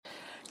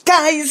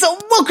Guys,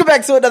 welcome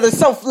back to another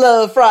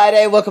Self-Love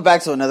Friday. Welcome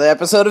back to another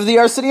episode of the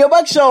Arsenio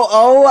Buck Show.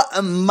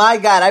 Oh my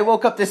God, I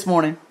woke up this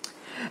morning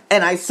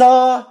and I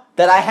saw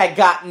that I had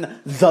gotten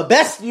the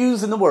best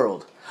news in the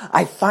world.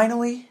 I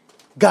finally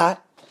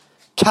got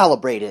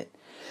calibrated.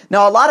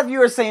 Now, a lot of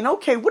you are saying,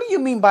 okay, what do you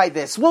mean by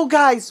this? Well,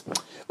 guys,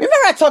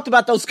 remember I talked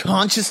about those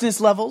consciousness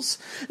levels?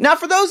 Now,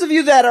 for those of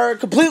you that are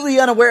completely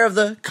unaware of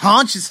the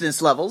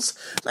consciousness levels,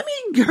 let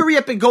me hurry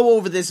up and go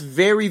over this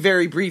very,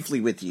 very briefly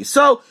with you.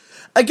 So,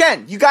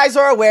 again, you guys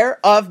are aware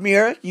of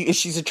Mira.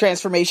 She's a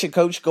transformation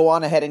coach. Go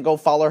on ahead and go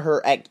follow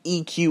her at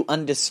EQ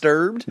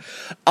Undisturbed.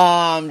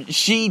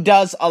 She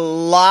does a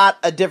lot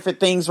of different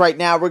things right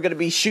now. We're going to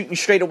be shooting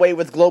straight away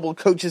with global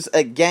coaches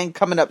again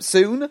coming up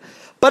soon.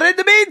 But in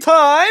the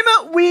meantime,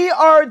 we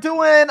are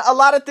doing a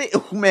lot of things.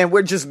 Oh, man,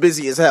 we're just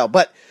busy as hell.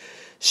 But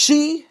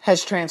she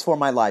has transformed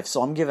my life.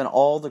 So I'm giving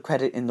all the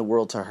credit in the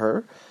world to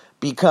her.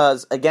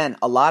 Because, again,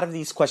 a lot of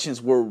these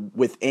questions were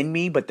within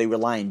me, but they were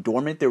lying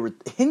dormant. There were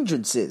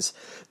hindrances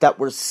that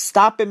were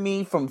stopping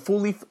me from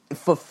fully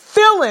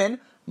fulfilling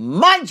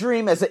my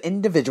dream as an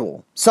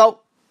individual.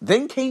 So,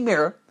 then came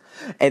Mira,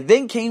 and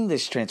then came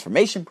this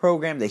transformation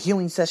program, the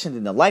healing session,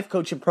 and the life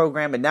coaching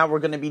program, and now we're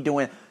going to be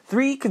doing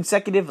 3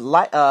 consecutive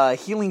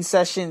healing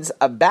sessions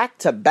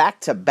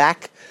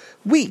back-to-back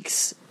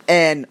weeks.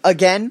 And,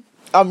 again,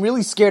 I'm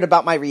really scared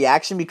about my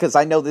reaction because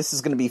I know this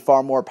is going to be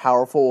far more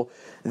powerful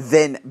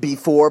than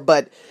before.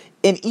 But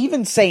in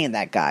even saying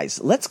that, guys,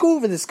 let's go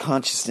over this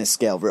consciousness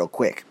scale real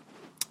quick.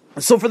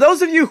 So for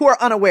those of you who are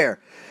unaware,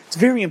 it's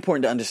very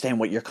important to understand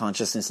what your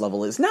consciousness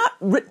level is.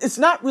 It's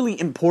not really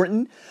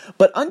important,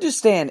 but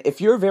understand if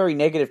you're a very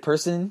negative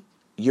person,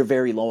 you're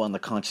very low on the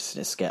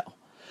consciousness scale.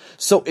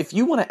 So if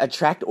you want to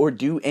attract or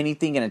do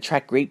anything and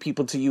attract great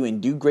people to you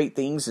and do great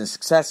things and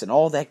success and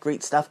all that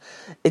great stuff,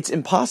 it's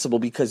impossible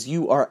because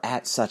you are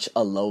at such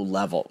a low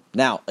level.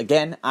 Now,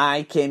 again,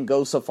 I can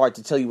go so far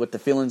to tell you what the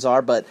feelings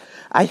are, but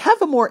I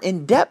have a more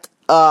in-depth,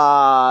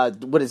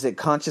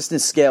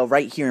 consciousness scale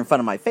right here in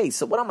front of my face.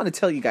 So what I'm going to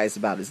tell you guys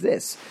about is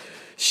this.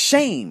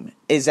 Shame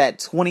is at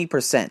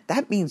 20%.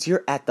 That means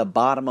you're at the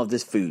bottom of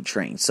this food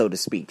train, so to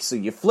speak. So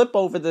you flip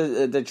over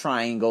the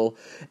triangle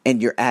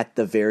and you're at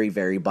the very,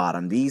 very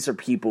bottom. These are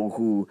people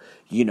who,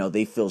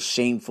 they feel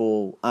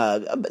shameful.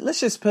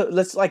 Homeless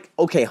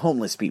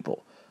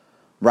people,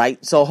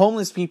 right? So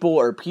homeless people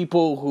are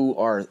people who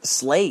are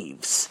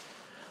slaves,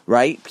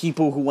 right?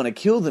 People who want to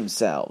kill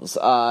themselves.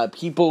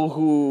 People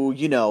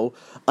who,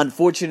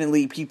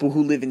 unfortunately, people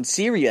who live in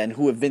Syria and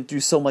who have been through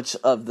so much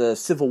of the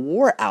civil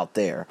war out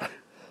there.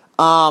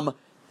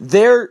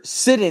 They're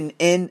sitting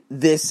in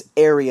this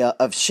area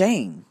of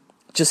shame.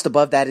 Just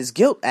above that is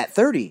guilt at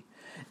 30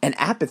 and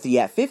apathy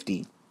at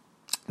 50.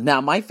 Now,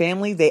 my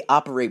family, they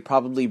operate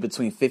probably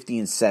between 50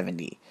 and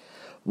 70.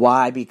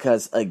 Why?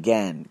 Because,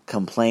 again,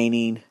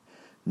 complaining,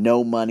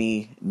 no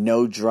money,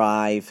 no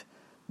drive,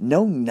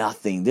 no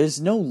nothing.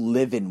 There's no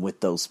living with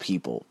those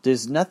people.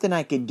 There's nothing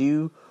I can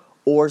do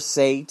or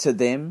say to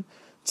them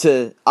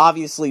to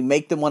obviously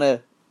make them want to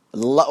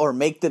or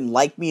make them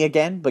like me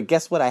again. But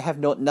guess what? I have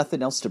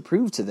nothing else to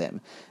prove to them.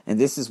 And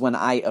this is when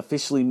I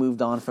officially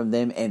moved on from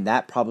them, and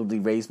that probably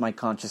raised my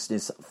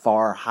consciousness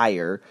far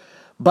higher.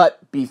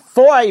 But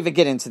before I even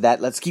get into that,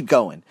 let's keep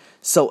going.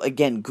 So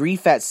again,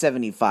 grief at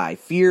 75,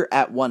 fear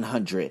at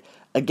 100.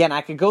 Again,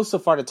 I could go so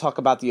far to talk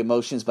about the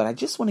emotions, but I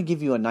just want to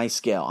give you a nice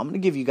scale. I'm going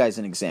to give you guys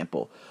an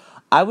example.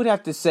 I would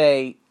have to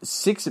say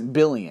 6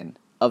 billion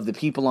of the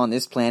people on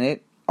this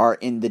planet are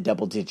in the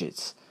double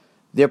digits.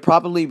 They're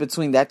probably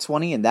between that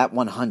 20 and that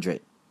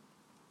 100.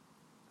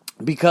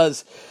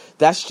 Because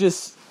that's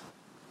just,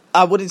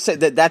 I wouldn't say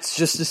that that's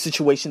just the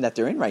situation that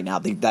they're in right now.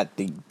 They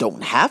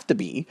don't have to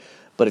be.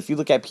 But if you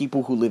look at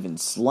people who live in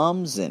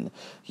slums and,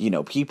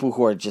 people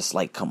who are just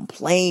like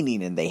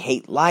complaining and they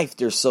hate life,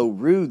 they're so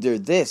rude, they're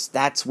this,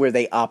 that's where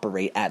they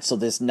operate at. So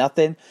there's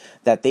nothing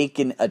that they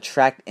can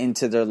attract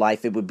into their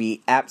life. It would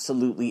be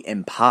absolutely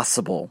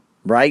impossible.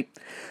 Right?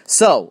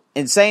 So,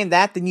 in saying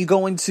that, then you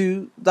go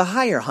into the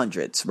higher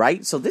hundreds,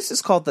 right? So this is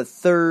called the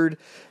third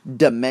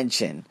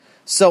dimension.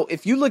 So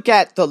if you look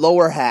at the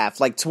lower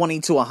half, like 20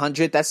 to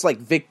 100, that's like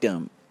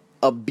victim,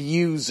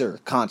 abuser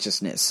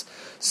consciousness.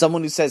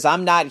 Someone who says,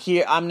 I'm not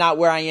here, I'm not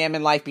where I am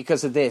in life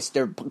because of this.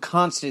 They're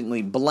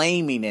constantly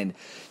blaming and,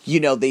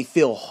 they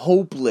feel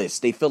hopeless.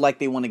 They feel like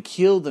they want to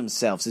kill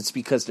themselves. It's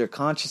because their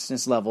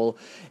consciousness level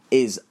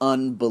is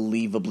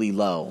unbelievably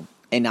low.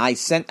 And I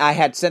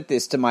had sent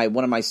this to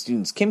one of my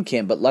students,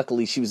 Kim, but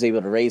luckily she was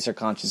able to raise her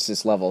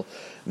consciousness level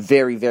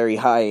very, very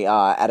high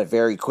at a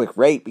very quick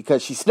rate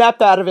because she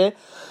snapped out of it.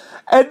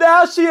 And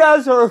now she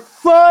has her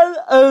fun,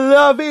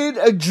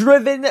 loving,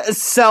 driven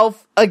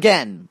self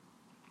again.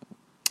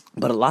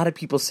 But a lot of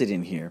people sit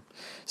in here.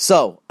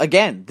 So,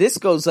 again, this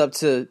goes up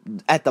to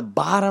the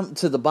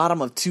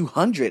bottom of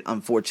 200,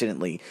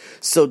 unfortunately.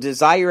 So,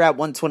 desire at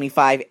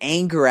 125,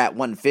 anger at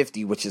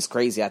 150, which is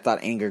crazy. I thought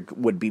anger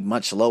would be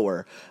much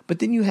lower. But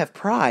then you have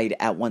pride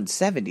at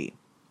 170.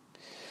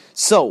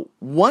 So,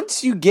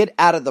 once you get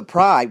out of the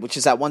pride, which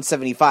is at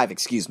 175,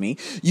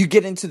 you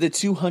get into the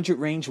 200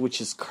 range,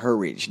 which is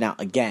courage. Now,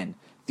 again,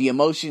 The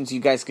emotions, you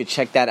guys could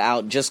check that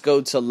out. Just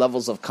go to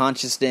levels of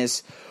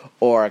consciousness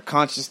or a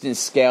consciousness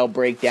scale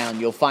breakdown.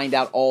 You'll find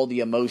out all the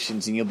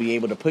emotions, and you'll be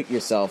able to put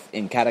yourself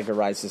and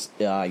categorize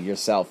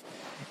yourself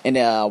in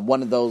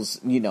one of those,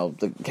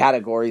 the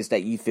categories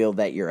that you feel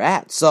that you're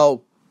at.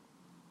 So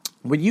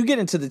when you get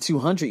into the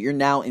 200, you're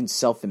now in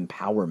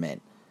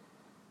self-empowerment,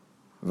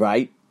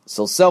 right?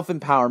 So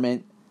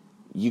self-empowerment,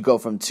 you go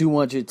from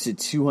 200 to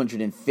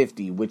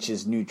 250, which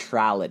is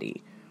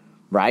neutrality,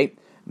 right?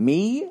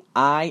 Me,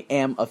 I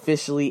am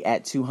officially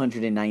at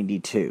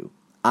 292.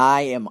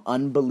 I am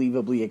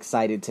unbelievably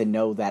excited to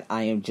know that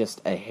I am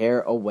just a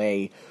hair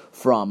away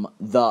from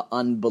the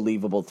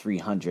unbelievable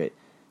 300.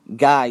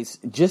 Guys,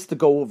 just to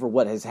go over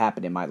what has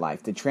happened in my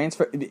life,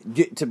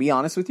 to be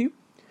honest with you,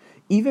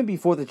 even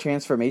before the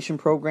transformation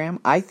program,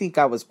 I think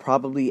I was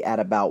probably at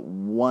about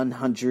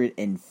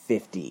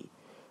 150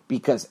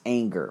 because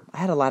anger. I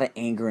had a lot of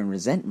anger and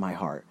resentment in my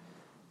heart.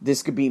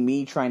 This could be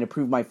me trying to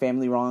prove my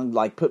family wrong,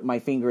 like put my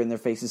finger in their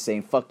faces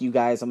saying, fuck you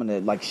guys, I'm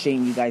going to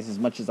shame you guys as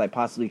much as I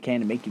possibly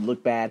can and make you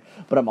look bad.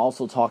 But I'm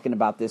also talking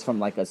about this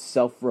from a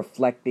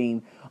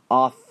self-reflecting,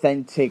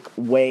 authentic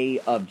way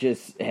of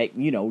just, hey,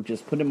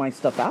 just putting my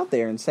stuff out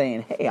there and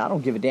saying, hey, I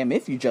don't give a damn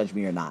if you judge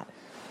me or not.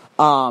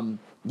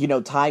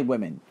 Thai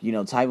women,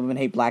 Thai women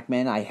hate black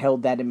men. I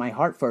held that in my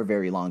heart for a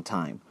very long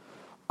time.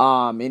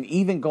 And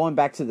even going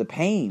back to the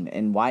pain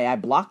and why I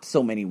blocked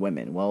so many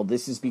women. Well,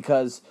 this is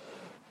because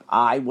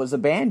I was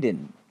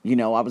abandoned.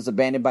 I was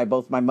abandoned by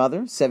both my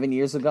mother 7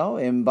 years ago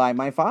and by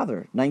my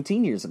father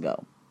 19 years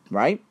ago,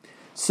 right?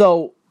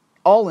 So,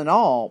 all in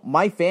all,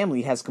 my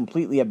family has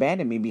completely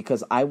abandoned me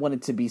because I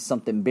wanted to be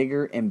something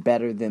bigger and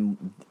better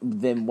than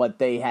what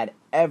they had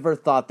ever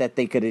thought that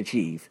they could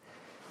achieve.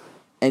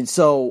 And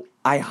so,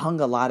 I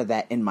hung a lot of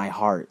that in my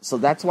heart. So,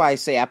 that's why I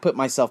say I put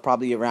myself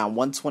probably around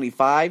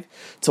 125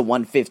 to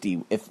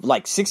 150. If,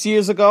 6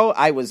 years ago,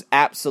 I was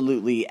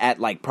absolutely at,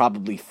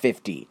 probably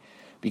 50.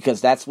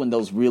 Because that's when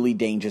those really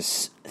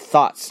dangerous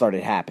thoughts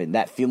started happening.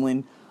 That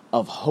feeling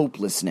of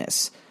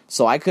hopelessness.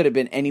 So I could have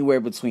been anywhere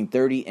between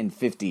 30 and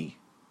 50,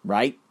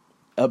 right?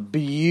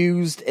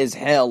 Abused as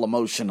hell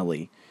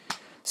emotionally.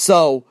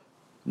 So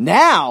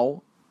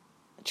now,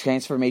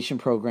 transformation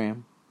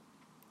program,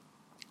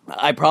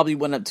 I probably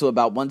went up to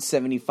about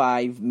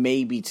 175,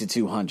 maybe to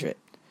 200,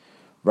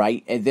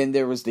 right? And then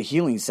there was the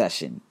healing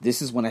session.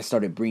 This is when I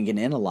started bringing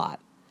in a lot.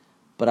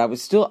 But I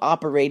was still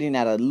operating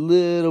at a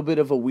little bit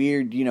of a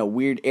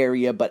weird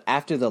area. But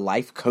after the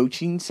life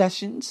coaching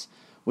sessions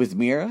with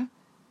Mira,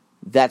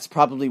 that's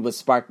probably what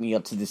sparked me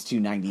up to this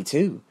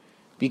 292.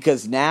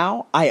 Because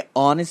now I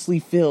honestly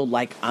feel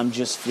like I'm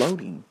just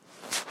floating.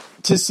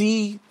 To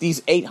see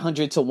these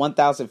 800 to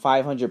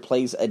 1,500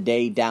 plays a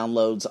day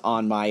downloads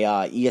on my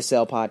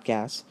ESL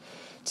podcast.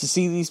 To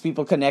see these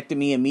people connecting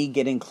me and me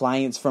getting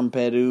clients from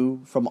Peru,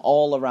 from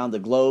all around the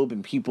globe,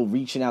 and people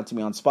reaching out to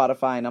me on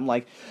Spotify, and I'm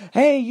like,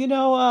 hey,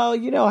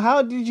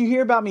 how did you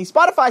hear about me?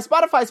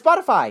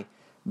 Spotify.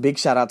 Big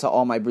shout out to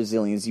all my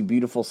Brazilians, you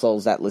beautiful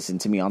souls that listen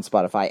to me on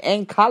Spotify.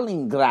 And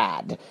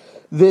Kaliningrad.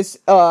 This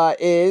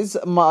is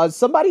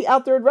somebody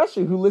out there in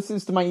Russia who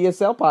listens to my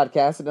ESL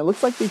podcast, and it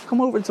looks like they've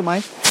come over to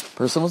my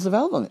personal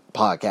development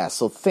podcast.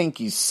 So thank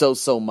you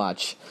so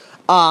much.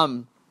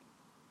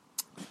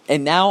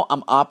 And now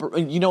I'm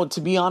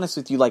to be honest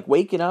with you,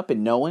 waking up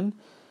and knowing,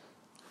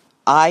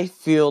 I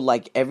feel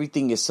like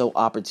everything is so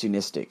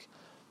opportunistic.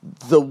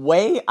 The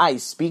way I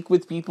speak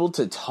with people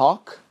to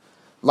talk,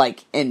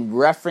 in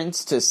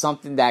reference to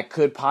something that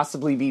could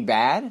possibly be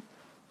bad,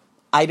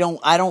 I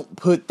don't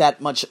put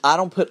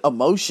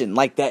emotion,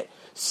 that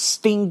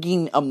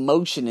stinging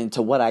emotion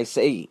into what I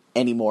say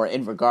anymore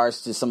in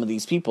regards to some of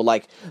these people.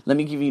 Let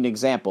me give you an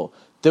example.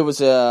 There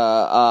was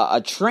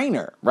a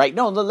trainer, right?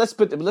 No, let's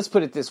put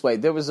it this way.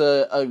 There was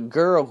a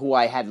girl who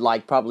I had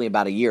probably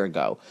about a year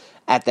ago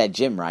at that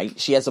gym, right?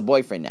 She has a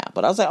boyfriend now.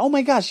 But I was like, oh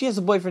my gosh, she has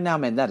a boyfriend now,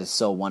 man. That is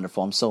so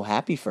wonderful. I'm so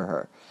happy for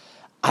her.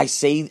 I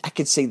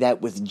could say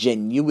that with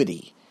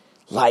genuity.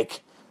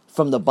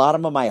 From the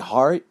bottom of my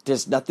heart,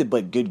 there's nothing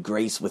but good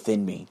grace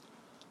within me.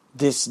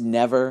 This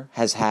never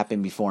has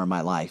happened before in my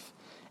life.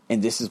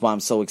 And this is why I'm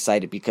so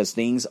excited, because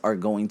things are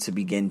going to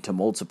begin to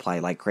multiply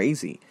like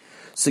crazy.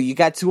 So you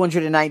got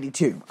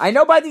 292. I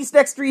know by these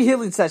next 3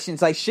 healing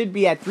sessions, I should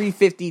be at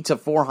 350 to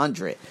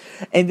 400.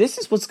 And this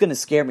is what's going to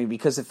scare me,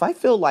 because if I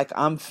feel like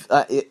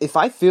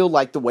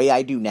the way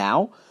I do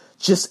now,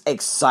 just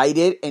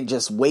excited and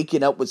just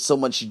waking up with so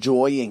much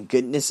joy and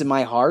goodness in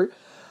my heart,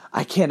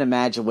 I can't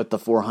imagine what the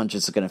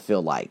 400s are going to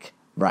feel like,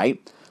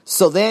 right?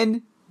 So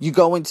then you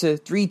go into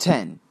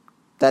 310.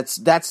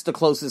 That's the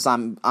closest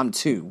I'm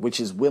to, which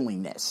is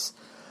willingness.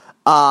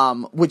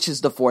 Which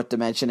is the 4th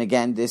dimension.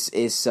 Again, this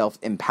is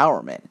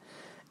self-empowerment.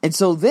 And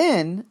so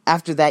then,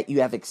 after that,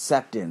 you have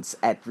acceptance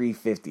at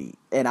 350.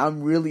 And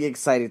I'm really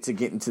excited to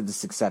get into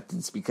this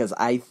acceptance, because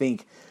I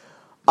think,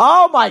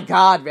 oh my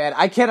God, man,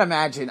 I can't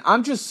imagine.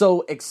 I'm just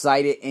so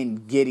excited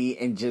and giddy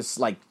and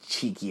just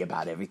cheeky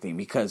about everything,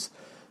 because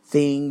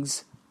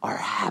things are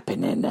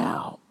happening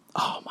now.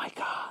 Oh my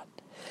God.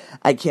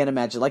 I can't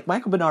imagine. Like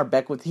Michael Bernard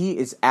Beckwith, he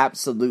is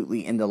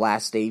absolutely in the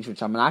last stage,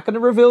 which I'm not going to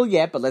reveal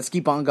yet, but let's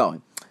keep on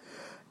going.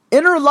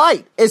 Inner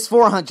light is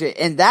 400,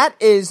 and that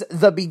is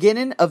the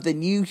beginning of the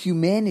new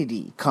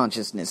humanity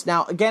consciousness.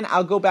 Now, again,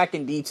 I'll go back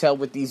in detail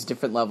with these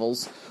different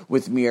levels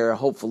with Mira,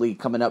 hopefully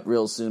coming up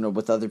real soon, or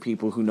with other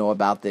people who know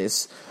about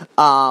this.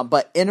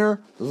 But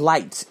inner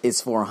light is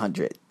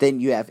 400. Then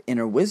you have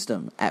inner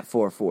wisdom at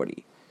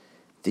 440.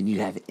 Then you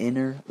have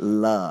inner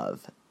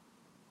love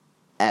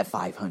at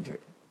 500.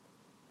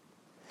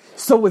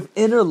 So with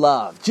inner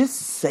love, just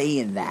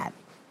saying that,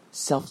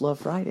 Self-Love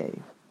Friday,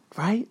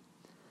 right?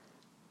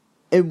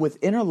 And with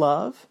inner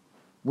love,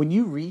 when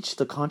you reach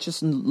the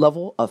consciousness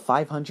level of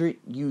 500,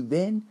 you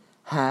then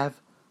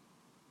have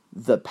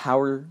the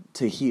power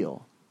to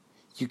heal.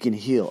 You can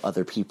heal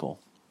other people.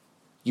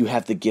 You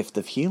have the gift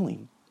of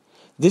healing.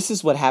 This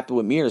is what happened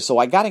with Mira. So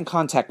I got in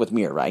contact with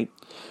Mira, right?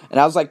 And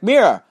I was like,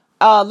 Mira,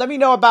 let me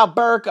know about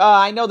Burke.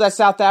 I know that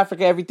South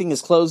Africa, everything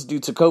is closed due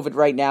to COVID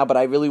right now, but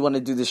I really want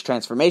to do this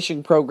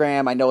transformation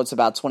program. I know it's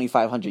about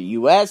 $2,500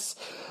 US.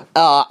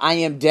 I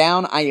am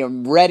down. I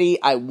am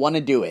ready. I want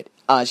to do it.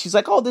 She's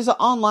like, oh, there's an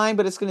online,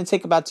 but it's going to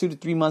take about 2 to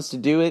 3 months to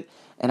do it.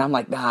 And I'm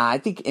like, nah, I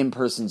think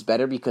in-person's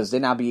better, because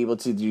then I'll be able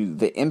to do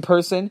the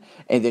in-person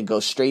and then go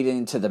straight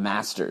into the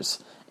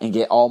masters and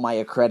get all my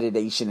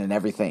accreditation and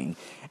everything.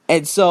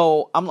 And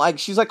so I'm like,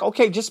 she's like,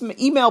 okay, just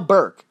email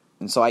Burke.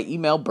 And so I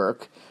emailed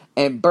Burke,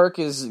 and Burke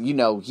is,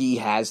 he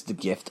has the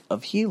gift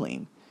of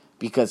healing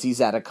because he's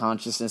at a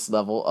consciousness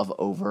level of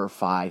over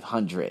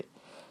 500.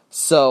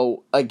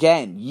 So,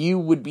 again, you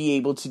would be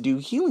able to do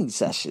healing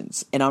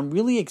sessions. And I'm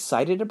really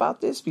excited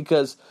about this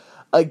because,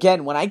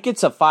 again, when I get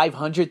to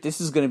 500, this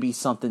is going to be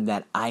something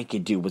that I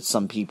could do with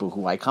some people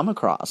who I come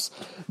across.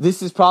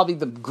 This is probably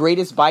the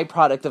greatest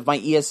byproduct of my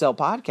ESL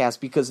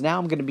podcast, because now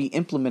I'm going to be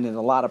implementing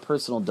a lot of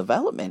personal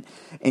development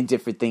and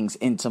different things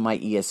into my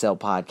ESL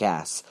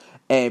podcasts.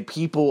 And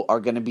people are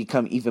going to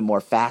become even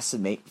more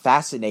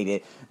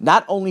fascinated,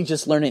 not only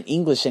just learning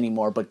English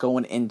anymore, but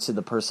going into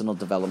the personal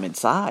development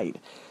side.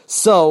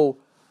 So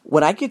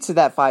when I get to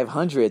that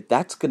 500,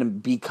 that's going to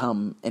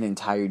become an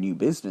entire new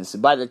business.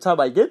 And by the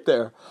time I get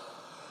there,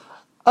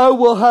 I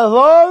will have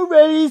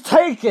already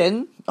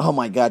taken, oh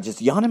my God, just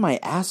yawning my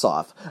ass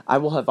off. I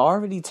will have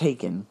already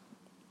taken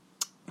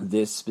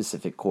this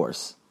specific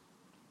course.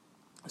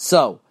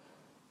 So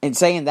in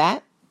saying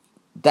that,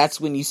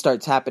 that's when you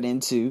start tapping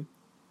into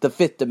the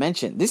fifth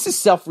dimension. This is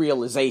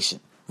self-realization,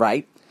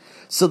 right?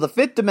 So the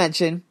fifth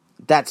dimension,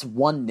 that's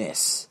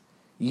oneness.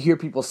 You hear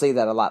people say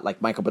that a lot,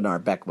 like Michael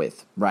Bernard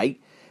Beckwith,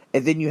 right?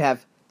 And then you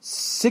have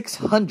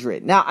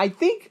 600. Now, I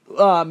think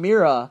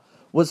Mira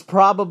was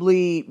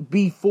probably,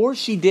 before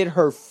she did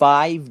her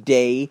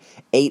 5-day,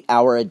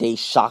 8-hour-a-day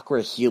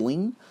chakra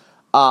healing,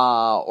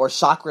 or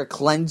chakra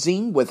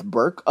cleansing with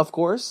Burke, of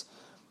course,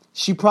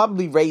 she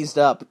probably raised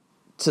up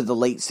to the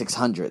late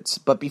 600s.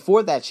 But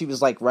before that, she was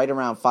like right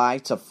around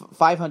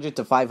 500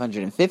 to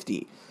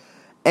 550.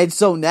 And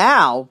so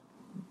now,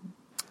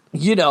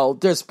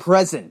 there's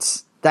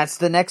presence. That's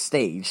the next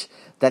stage.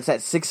 That's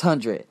at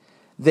 600.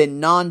 Then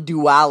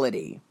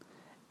non-duality.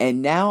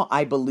 And now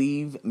I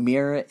believe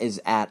Mira is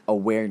at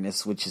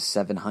awareness, which is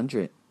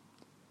 700.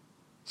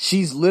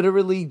 She's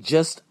literally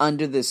just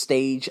under the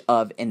stage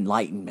of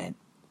enlightenment.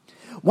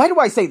 Why do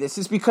I say this?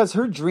 It's because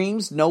her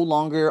dreams no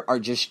longer are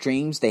just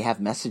dreams. They have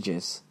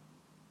messages.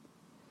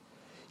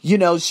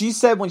 She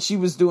said when she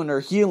was doing her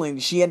healing,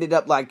 she ended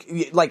up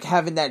like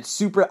having that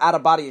super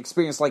out-of-body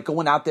experience, like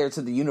going out there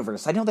to the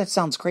universe. I know that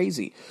sounds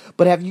crazy,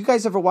 but have you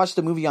guys ever watched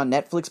a movie on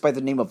Netflix by the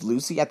name of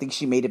Lucy? I think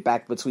she made it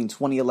back between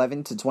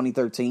 2011 to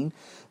 2013.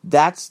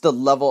 That's the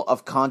level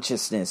of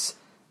consciousness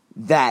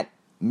that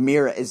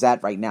Mira is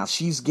at right now.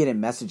 She's getting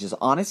messages.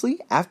 Honestly,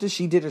 after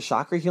she did her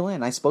chakra healing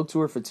and I spoke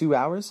to her for 2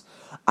 hours,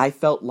 I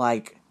felt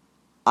like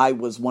I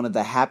was one of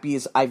the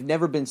happiest. I've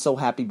never been so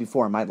happy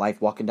before in my life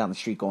walking down the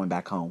street going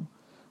back home.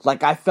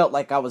 Like, I felt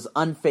like I was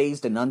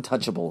unfazed and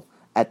untouchable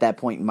at that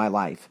point in my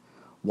life.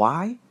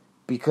 Why?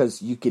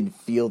 Because you can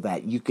feel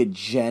that. You could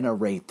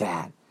generate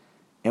that.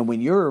 And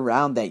when you're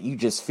around that, you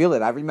just feel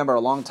it. I remember a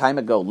long time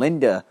ago,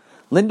 Linda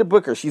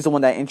Booker, she's the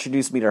one that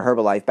introduced me to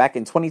Herbalife. Back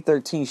in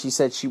 2013, she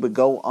said she would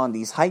go on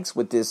these hikes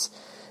with this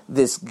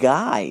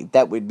guy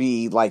that would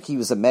be like, he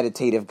was a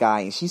meditative guy.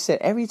 And she said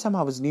every time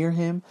I was near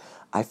him,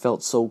 I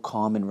felt so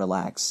calm and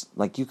relaxed.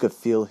 Like, you could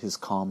feel his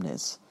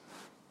calmness.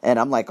 And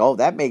I'm like, oh,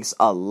 that makes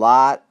a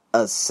lot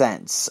of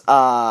sense.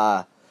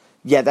 Yeah,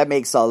 that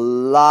makes a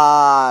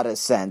lot of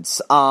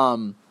sense.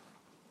 In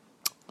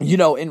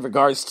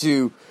regards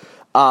to,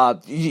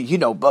 but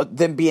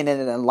them being in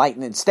an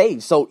enlightenment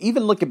stage. So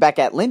even looking back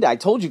at Linda, I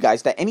told you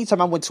guys that anytime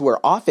I went to her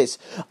office,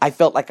 I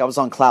felt like I was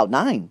on cloud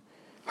 9.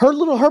 Her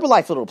little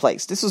Herbalife little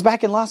place. This was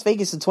back in Las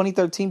Vegas in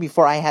 2013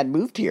 before I had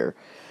moved here.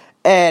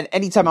 And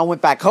anytime I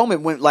went back home,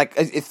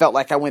 it felt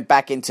like I went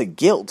back into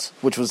guilt,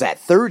 which was at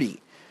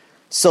 30.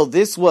 So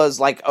this was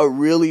like a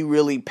really,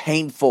 really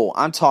painful,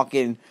 I'm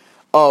talking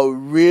a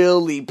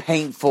really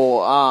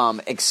painful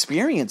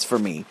experience for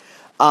me.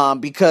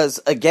 Because,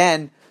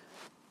 again,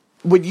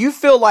 when you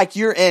feel like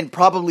you're in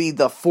probably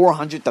the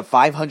 400 to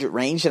 500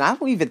 range, and I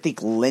don't even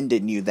think Linda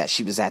knew that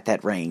she was at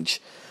that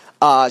range.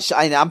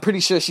 I'm pretty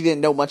sure she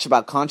didn't know much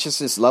about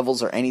consciousness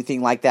levels or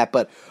anything like that,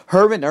 but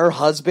her and her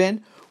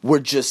husband were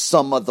just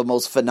some of the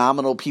most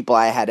phenomenal people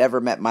I had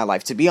ever met in my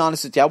life. To be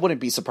honest with you, I wouldn't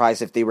be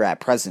surprised if they were at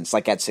presence,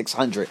 like at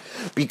 600,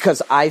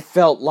 because I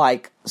felt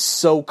like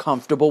so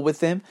comfortable with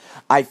them.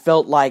 I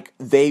felt like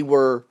they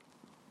were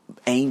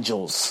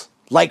angels,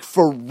 like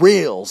for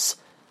reals.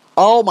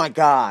 Oh my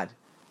God.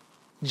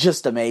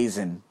 Just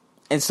amazing.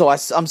 And so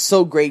I'm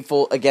so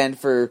grateful again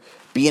for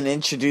being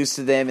introduced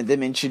to them and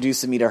them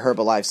introducing me to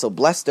Herbalife. So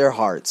bless their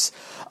hearts.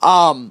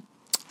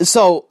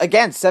 So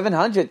again,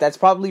 700, that's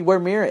probably where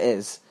Mira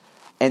is.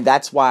 And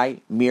that's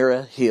why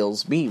Mira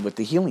heals me with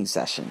the healing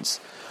sessions.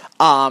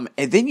 And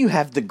then you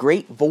have the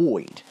Great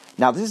Void.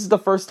 Now, this is the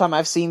first time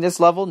I've seen this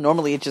level.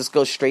 Normally, it just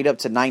goes straight up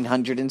to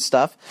 900 and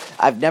stuff.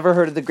 I've never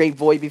heard of the Great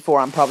Void before.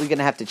 I'm probably going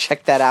to have to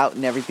check that out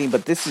and everything.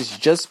 But this is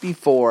just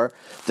before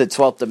the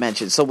 12th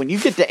dimension. So when you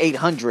get to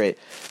 800,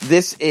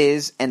 this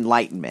is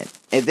enlightenment.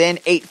 And then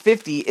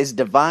 850 is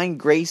divine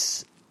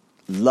grace,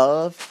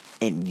 love,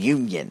 and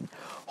union.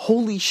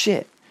 Holy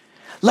shit.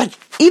 Like,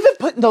 even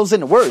putting those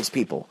into words,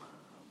 people.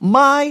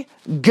 My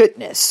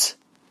goodness.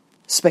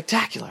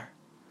 Spectacular.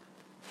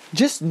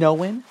 Just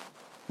knowing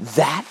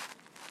that,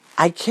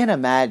 I can't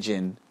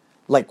imagine,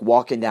 like,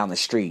 walking down the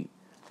street.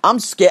 I'm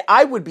scared.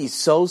 I would be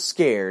so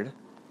scared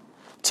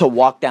to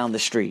walk down the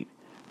street.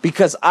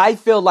 Because I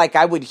feel like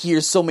I would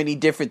hear so many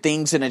different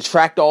things and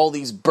attract all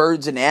these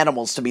birds and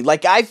animals to me.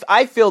 Like,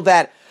 I feel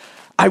that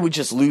I would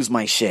just lose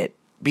my shit.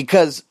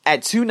 Because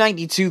at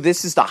 292,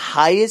 this is the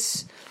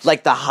highest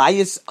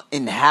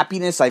in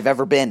happiness I've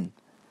ever been.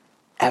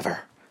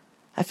 Ever.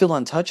 I feel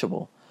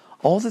untouchable.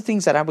 All the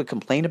things that I would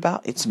complain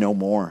about, it's no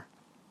more.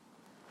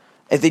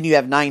 And then you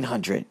have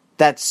 900.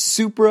 That's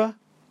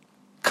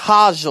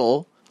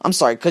Kajal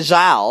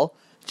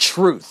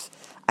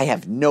truth. I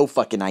have no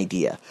fucking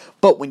idea.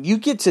 But when you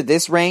get to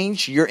this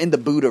range, you're in the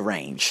Buddha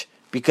range.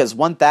 Because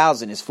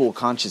 1000 is full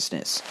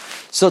consciousness.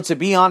 So to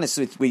be honest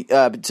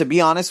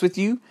with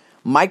you,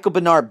 Michael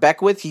Bernard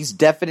Beckwith, he's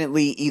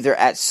definitely either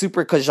at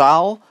Super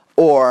Kajal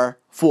or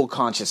full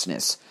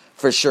consciousness.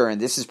 For sure.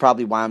 And this is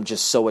probably why I'm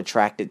just so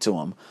attracted to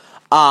him.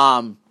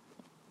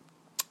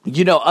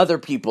 Other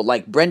people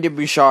like Brendan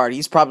Bouchard,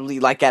 he's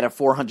probably like at a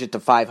 400 to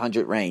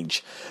 500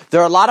 range.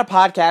 There are a lot of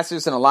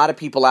podcasters and a lot of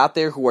people out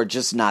there who are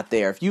just not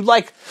there. If you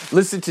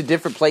listen to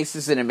different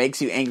places and it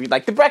makes you angry,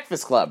 like The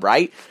Breakfast Club,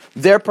 right?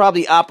 They're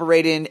probably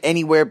operating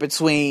anywhere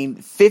between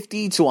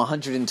 50 to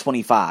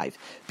 125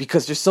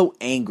 because they're so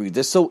angry,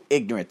 they're so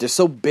ignorant, they're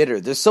so bitter,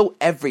 they're so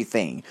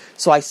everything.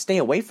 So I stay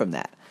away from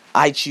that.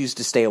 I choose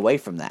to stay away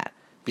from that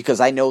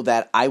because I know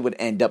that I would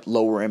end up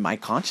lowering my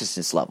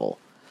consciousness level.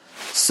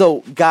 So,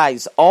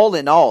 guys, all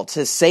in all,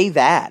 to say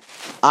that,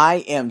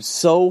 I am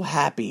so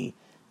happy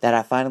that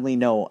I finally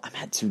know I'm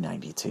at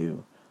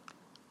 292.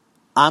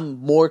 I'm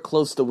more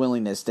close to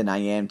willingness than I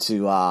am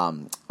to,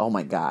 oh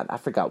my God, I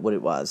forgot what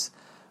it was.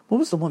 What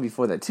was the one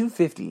before that?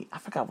 250. I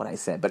forgot what I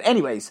said. But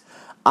anyways,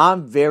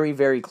 I'm very,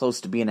 very close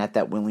to being at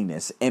that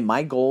willingness. And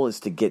my goal is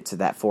to get to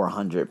that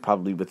 400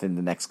 probably within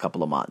the next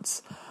couple of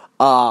months.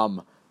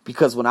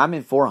 Because when I'm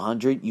in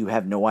 400, you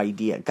have no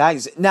idea.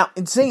 Guys, now,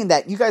 in saying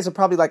that, you guys are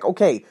probably like,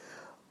 okay,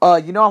 I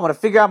want to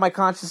figure out my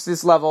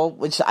consciousness level,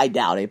 which I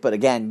doubt it. But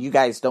again, you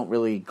guys don't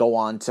really go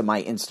on to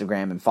my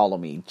Instagram and follow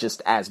me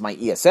just as my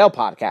ESL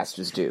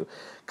podcasters do.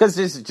 Because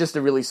there's just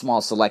a really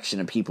small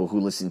selection of people who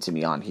listen to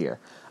me on here.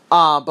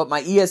 But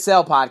my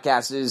ESL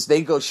podcasters,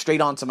 they go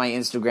straight onto my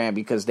Instagram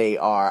because they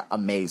are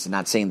amazing.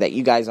 Not saying that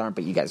you guys aren't,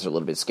 but you guys are a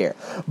little bit scared.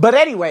 But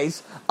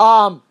anyways,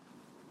 because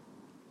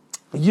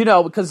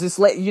this,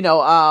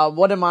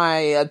 one of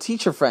my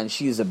teacher friends,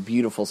 she is a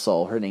beautiful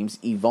soul. Her name's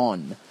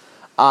Yvonne.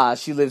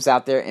 She lives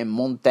out there in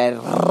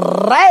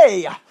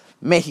Monterrey,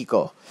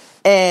 Mexico.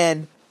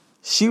 And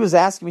she was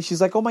asking me,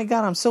 she's like, oh my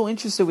God, I'm so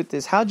interested with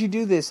this. How'd you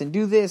do this and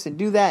do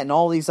that and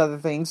all these other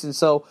things? And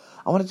so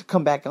I wanted to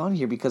come back on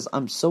here because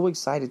I'm so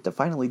excited to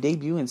finally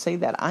debut and say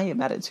that I am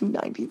at a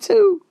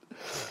 292.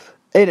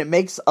 And it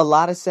makes a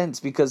lot of sense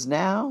because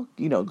now,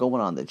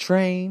 going on the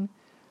train,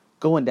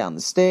 going down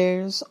the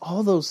stairs,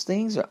 all those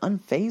things are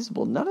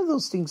unfazable. None of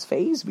those things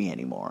faze me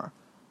anymore.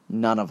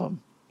 None of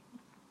them.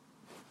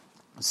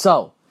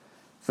 So,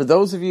 for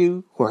those of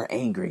you who are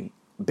angry,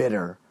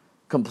 bitter,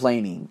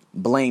 complaining,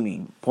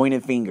 blaming,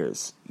 pointing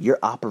fingers, you're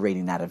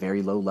operating at a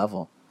very low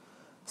level.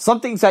 Some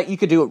things that you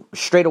could do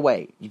straight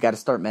away. You got to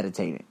start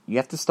meditating. You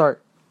have to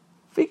start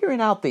figuring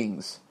out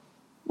things.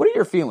 What are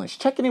your feelings?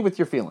 Checking in with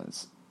your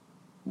feelings.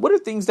 What are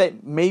things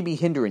that may be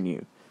hindering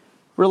you?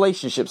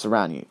 Relationships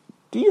around you.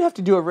 Do you have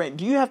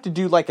to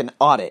do like an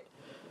audit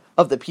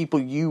of the people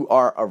you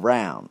are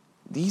around?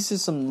 These are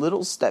some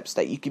little steps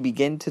that you can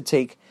begin to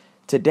take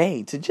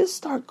today to just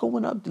start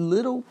going up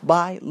little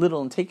by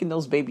little and taking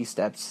those baby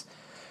steps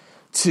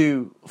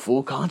to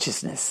full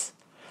consciousness.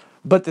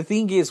 But the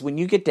thing is, when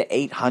you get to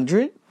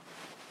 800,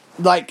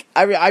 like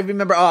I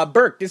remember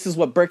Burke, this is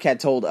what Burke had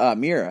told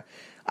Mira.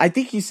 I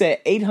think he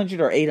said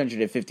 800 or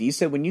 850. He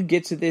said, when you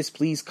get to this,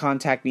 please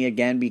contact me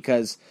again,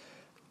 because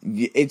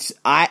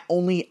I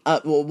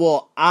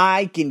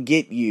can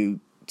get you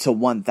to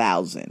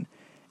 1,000.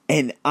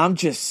 And I'm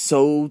just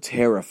so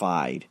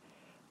terrified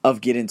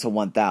of getting to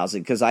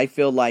 1,000, because I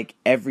feel like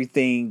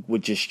everything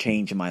would just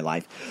change in my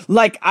life.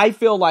 Like, I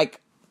feel like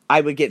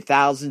I would get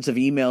thousands of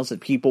emails of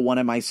people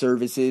wanting my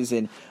services,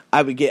 and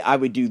I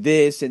would do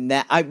this and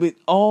that.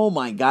 Oh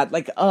my God.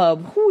 Like,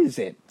 who is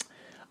it?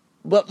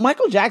 But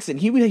Michael Jackson,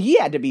 he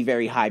had to be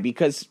very high,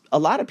 because a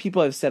lot of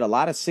people have said a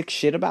lot of sick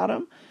shit about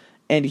him,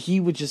 and he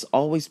would just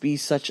always be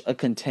such a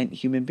content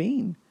human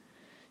being,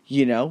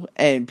 you know?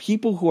 And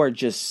people who are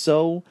just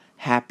so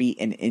happy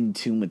and in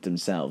tune with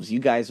themselves, you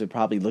guys would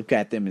probably look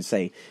at them and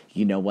say,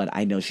 you know what,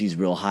 I know she's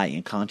real high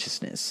in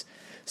consciousness.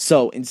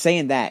 So in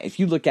saying that, if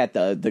you look at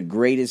the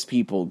greatest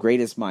people,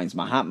 greatest minds,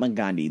 Mahatma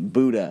Gandhi,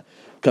 Buddha,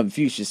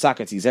 Confucius,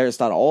 Socrates,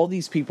 Aristotle, all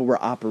these people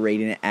were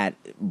operating at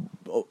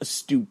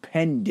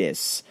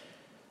stupendous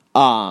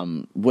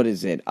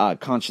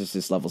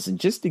consciousness levels. And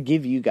just to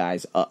give you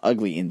guys an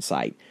ugly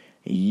insight,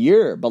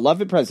 your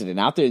beloved president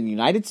out there in the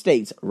United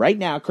States right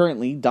now,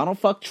 currently, Donald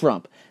fuck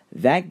Trump,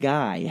 that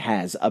guy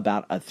has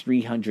about a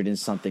 300 and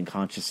something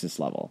consciousness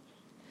level.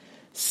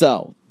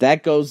 So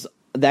that goes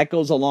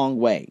a long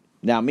way.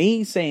 Now,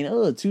 me saying,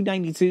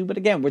 292, but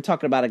again, we're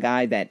talking about a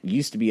guy that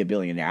used to be a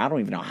billionaire. I don't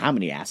even know how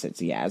many assets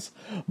he has.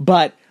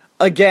 But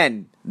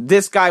again,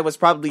 this guy was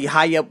probably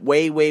high up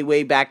way, way,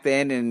 way back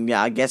then, and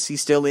I guess he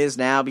still is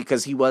now,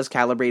 because he was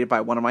calibrated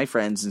by one of my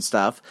friends and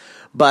stuff.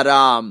 But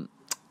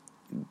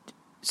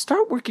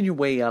start working your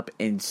way up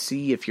and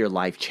see if your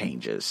life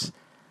changes.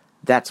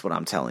 That's what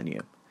I'm telling you.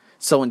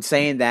 So in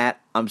saying that,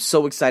 I'm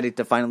so excited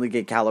to finally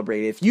get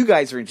calibrated. If you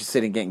guys are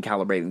interested in getting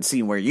calibrated and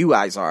seeing where you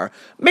guys are,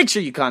 make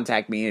sure you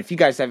contact me. And if you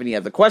guys have any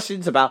other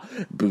questions about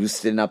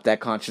boosting up that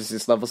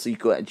consciousness level so you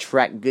can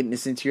attract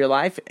goodness into your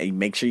life,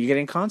 make sure you get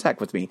in contact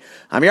with me.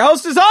 I'm your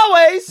host as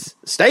always.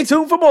 Stay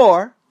tuned for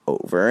more.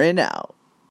 Over and out.